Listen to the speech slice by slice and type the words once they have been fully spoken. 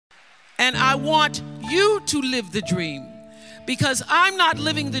And I want you to live the dream, because I'm not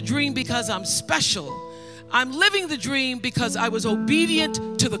living the dream because I'm special. I'm living the dream because I was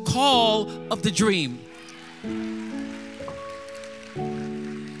obedient to the call of the dream.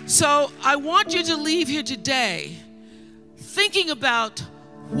 So I want you to leave here today thinking about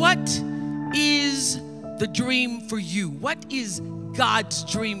what is the dream for you? What is God's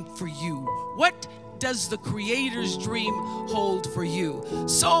dream for you? What does the Creator's dream hold for you?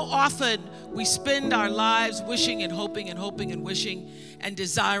 So often we spend our lives wishing and hoping and hoping and wishing and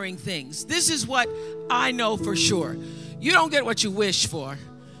desiring things. This is what I know for sure. You don't get what you wish for.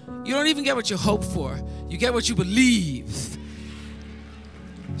 You don't even get what you hope for. You get what you believe.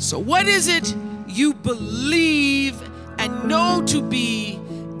 So what is it you believe and know to be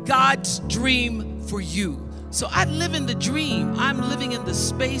God's dream for you? So I live in the dream. I'm living in the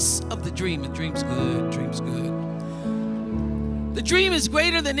space of the dream. And dream's good, dream's good. The dream is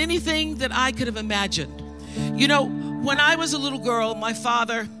greater than anything that I could have imagined. You know, when I was a little girl, my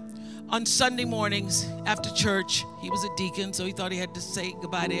father, on Sunday mornings after church, he was a deacon, so he thought he had to say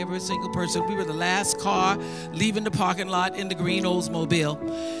goodbye to every single person. We were the last car leaving the parking lot in the green Oldsmobile.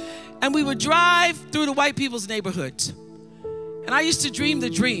 And we would drive through the white people's neighborhoods. And I used to dream the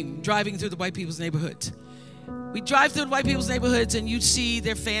dream, driving through the white people's neighborhoods. We'd drive through the white people's neighborhoods and you'd see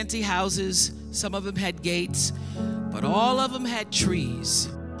their fancy houses. Some of them had gates, but all of them had trees.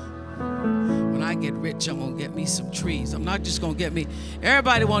 When I get rich, I'm gonna get me some trees. I'm not just gonna get me,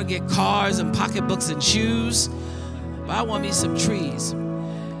 everybody wanna get cars and pocketbooks and shoes, but I want me some trees.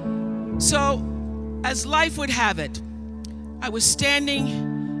 So, as life would have it, I was standing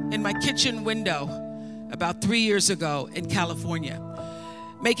in my kitchen window about 3 years ago in California,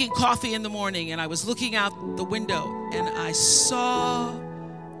 making coffee in the morning, and I was looking out the window and I saw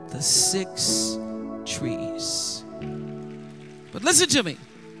the 6 trees. But listen to me.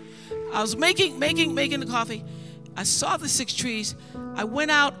 I was making the coffee. I saw the 6 trees. I went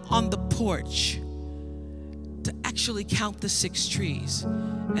out on the porch to actually count the 6 trees.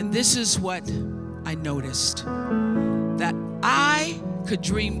 And this is what I noticed. That I could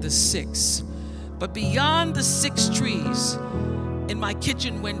dream the 6. But beyond the 6 trees in my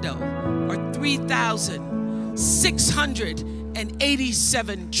kitchen window are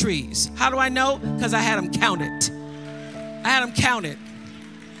 3,687 trees. How do I know? Because I had them counted. I had them counted.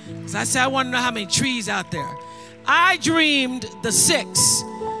 So I said, I want to know how many trees out there. I dreamed the 6.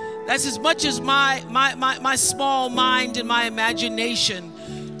 That's as much as my small mind and my imagination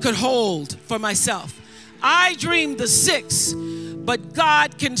could hold for myself. I dreamed the 6, but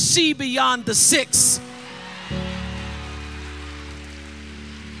God can see beyond the 6.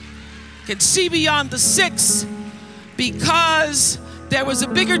 Can see beyond the 6 because there was a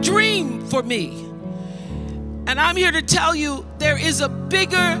bigger dream for me. And I'm here to tell you there is a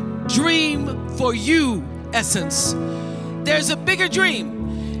bigger dream for you, Essence. There's a bigger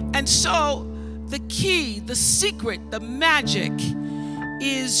dream. And so the key, the secret, the magic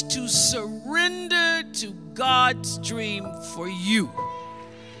is to surrender to God's dream for you.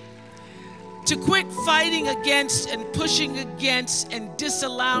 To quit fighting against and pushing against and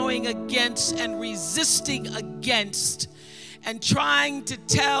disallowing against and resisting against and trying to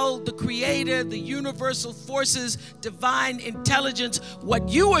tell the Creator, the universal forces, divine intelligence what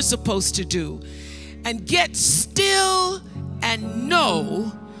you are supposed to do, and get still and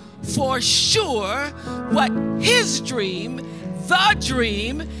know for sure what His dream, the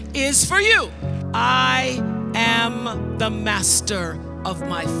dream, is for you. I am the master of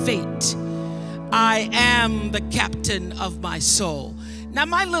my fate. I am the captain of my soul. Now,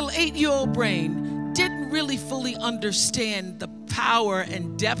 my little 8-year-old brain didn't really fully understand the power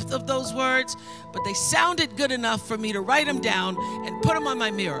and depth of those words, but they sounded good enough for me to write them down and put them on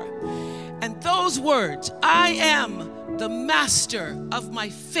my mirror. And those words, I am the master of my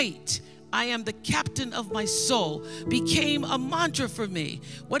fate, I am the captain of my soul, became a mantra for me.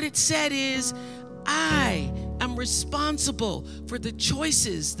 What it said is, I am responsible for the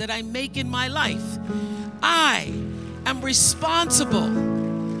choices that I make in my life. I am responsible.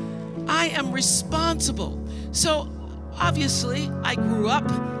 I am responsible. So obviously I grew up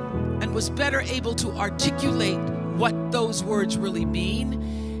and was better able to articulate what those words really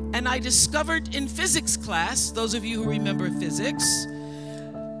mean. And I discovered in physics class, those of you who remember physics,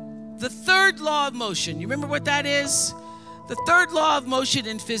 the third law of motion. You remember what that is? The third law of motion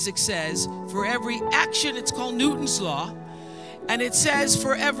in physics says, for every action, it's called Newton's law, and it says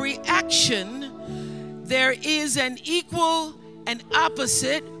for every action, there is an equal and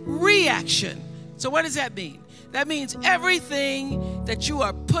opposite reaction. So what does that mean? That means everything that you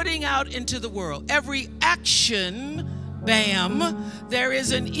are putting out into the world, every action bam, there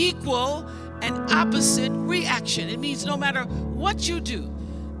is an equal and opposite reaction. It means no matter what you do,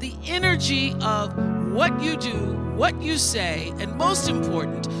 the energy of what you do, what you say, and most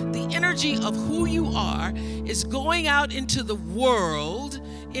important, the energy of who you are is going out into the world,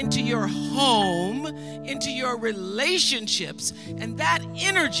 into your home, into your relationships, and that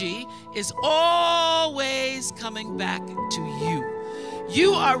energy is always coming back to you.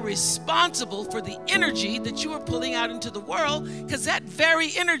 You are responsible for the energy that you are pulling out into the world, because that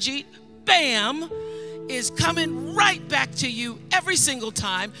very energy, bam, is coming right back to you every single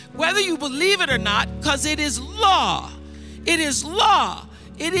time, whether you believe it or not, because it is law. It is law.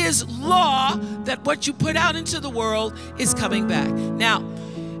 It is law that what you put out into the world is coming back. Now,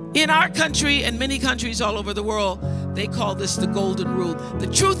 in our country and many countries all over the world, they call this the golden rule. The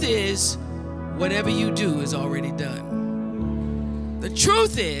truth is, whatever you do is already done. The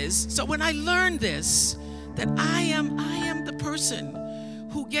truth is, so when I learned this, that I am the person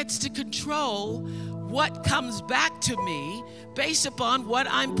who gets to control what comes back to me based upon what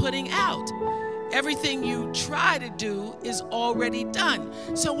I'm putting out. Everything you try to do is already done.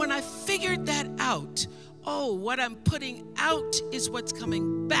 So when I figured that out, oh, what I'm putting out is what's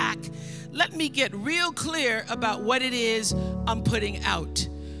coming back, let me get real clear about what it is I'm putting out.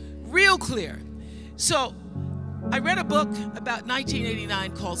 Real clear. So I read a book about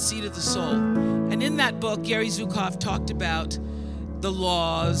 1989 called Seed of the Soul. And in that book, Gary Zukav talked about the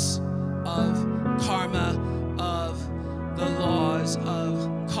laws of karma, of the laws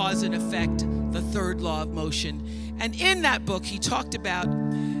of cause and effect, the third law of motion. And in that book, he talked about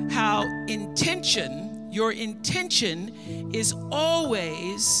how intention, your intention is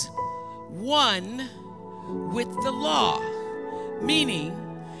always one with the law. Meaning,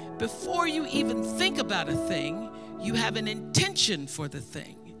 before you even think about a thing, you have an intention for the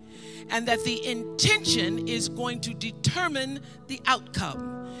thing. And that the intention is going to determine the outcome.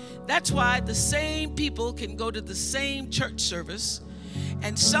 That's why the same people can go to the same church service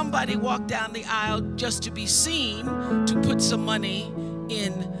and somebody walk down the aisle just to be seen to put some money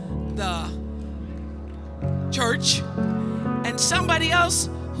in the church, and somebody else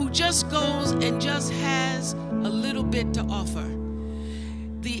who just goes and just has a little bit to offer.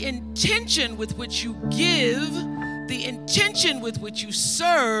 The intention with which you give, the intention with which you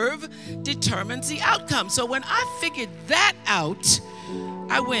serve determines the outcome. So when I figured that out,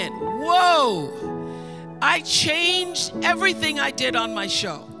 I went, whoa. I changed everything I did on my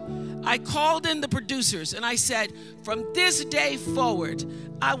show. I called in the producers and I said, from this day forward,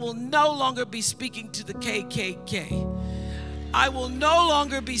 I will no longer be speaking to the KKK. I will no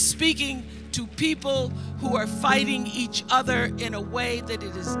longer be speaking to people who are fighting each other in a way that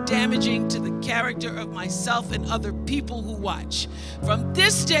it is damaging to the character of myself and other people who watch. From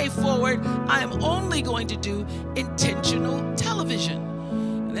this day forward, I am only going to do intentional television.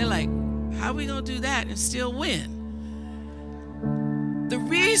 And they're like, how are we going to do that and still win? The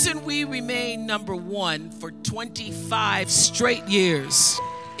reason we remain #1 for 25 straight years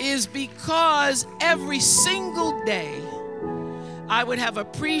is because every single day I would have a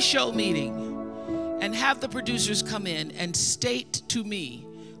pre-show meeting and have the producers come in and state to me,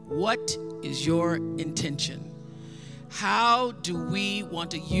 what is your intention? How do we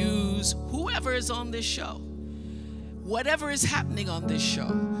want to use whoever is on this show, whatever is happening on this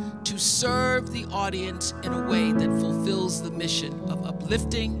show, to serve the audience in a way that fulfills the mission of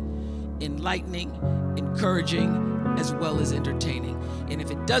uplifting, enlightening, encouraging, as well as entertaining. And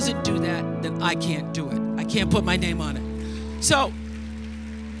if it doesn't do that, then I can't do it. I can't put my name on it. So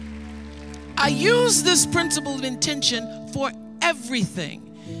I use this principle of intention for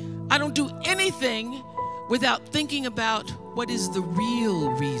everything. I don't do anything without thinking about what is the real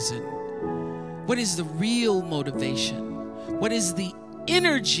reason. What is the real motivation? What is the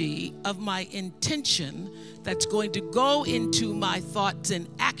energy of my intention that's going to go into my thoughts and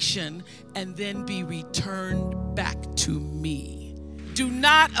action and then be returned back to me? Do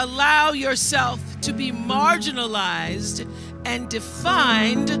not allow yourself to be marginalized and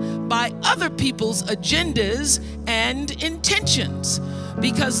defined by other people's agendas and intentions,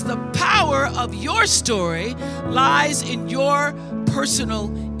 because the power of your story lies in your personal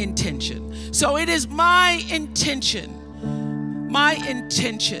intention. So it is my intention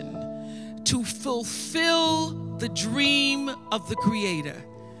to fulfill the dream of the Creator.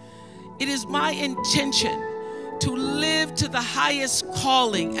 It is my intention to live to the highest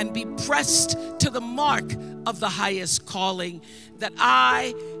calling and be pressed to the mark of the highest calling that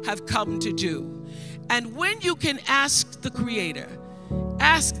I have come to do. And when you can ask the Creator,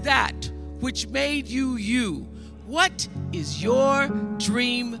 ask that which made you you, what is your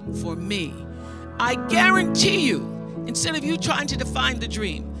dream for me? I guarantee you, Instead of you trying to define the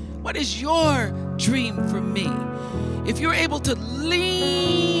dream, what is your dream for me? If you're able to lean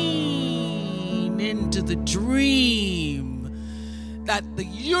into the dream that the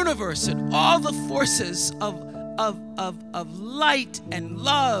universe and all the forces of light and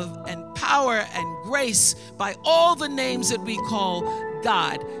love and power and grace by all the names that we call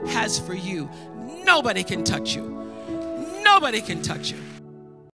God has for you, nobody can touch you. Nobody can touch you.